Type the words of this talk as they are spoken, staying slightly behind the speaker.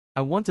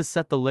I want to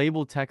set the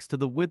label text to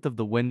the width of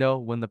the window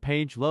when the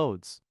page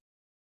loads.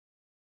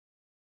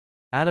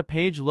 Add a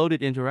page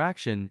loaded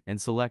interaction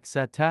and select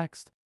Set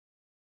Text.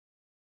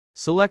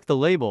 Select the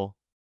label.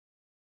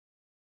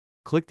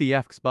 Click the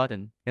X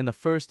button. In the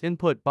first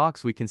input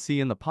box we can see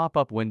in the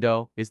pop-up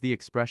window is the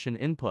expression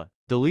input.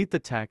 Delete the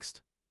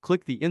text,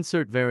 click the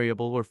Insert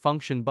Variable or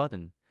Function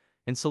button,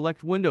 and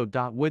select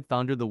window.width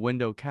under the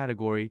window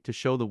category to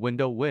show the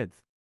window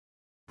width.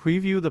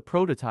 Preview the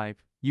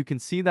prototype. You can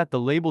see that the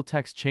label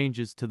text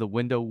changes to the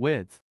window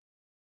width.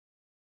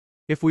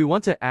 If we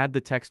want to add the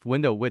text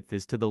window width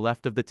is to the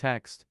left of the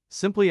text,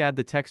 simply add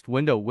the text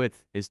window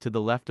width is to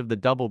the left of the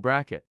double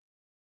bracket.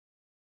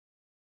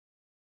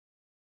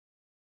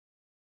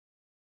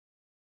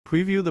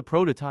 Preview the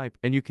prototype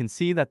and you can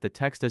see that the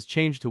text has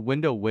changed to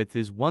window width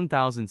is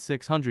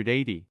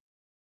 1680.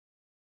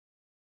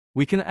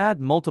 We can add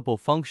multiple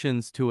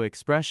functions to an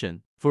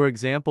expression. For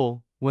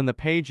example, when the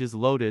page is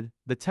loaded,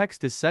 the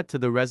text is set to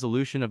the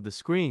resolution of the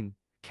screen,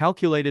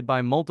 calculated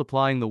by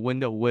multiplying the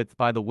window width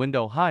by the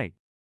window height.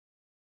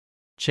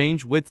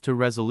 Change width to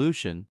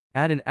resolution,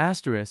 add an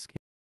asterisk,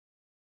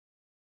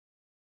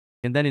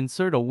 and then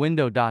insert a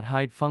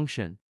window.height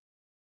function.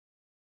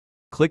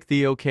 Click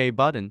the OK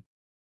button.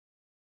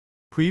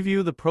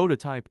 Preview the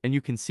prototype and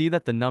you can see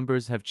that the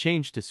numbers have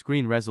changed to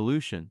screen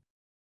resolution.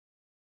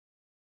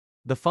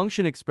 The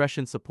function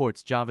expression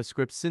supports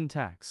JavaScript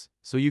syntax,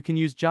 so you can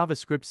use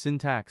JavaScript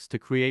syntax to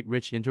create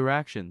rich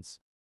interactions.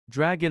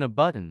 Drag in a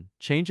button,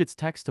 change its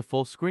text to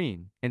full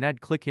screen, and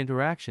add click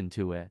interaction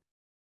to it.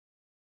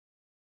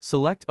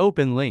 Select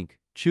Open Link,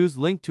 choose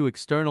Link to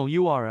External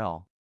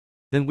URL.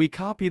 Then we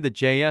copy the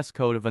JS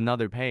code of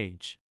another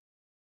page.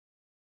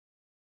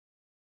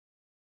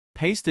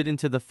 Paste it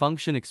into the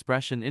function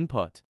expression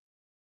input.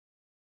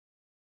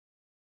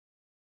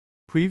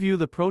 Preview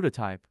the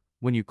prototype.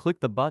 When you click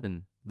the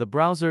button, the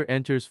browser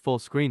enters full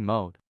screen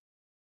mode.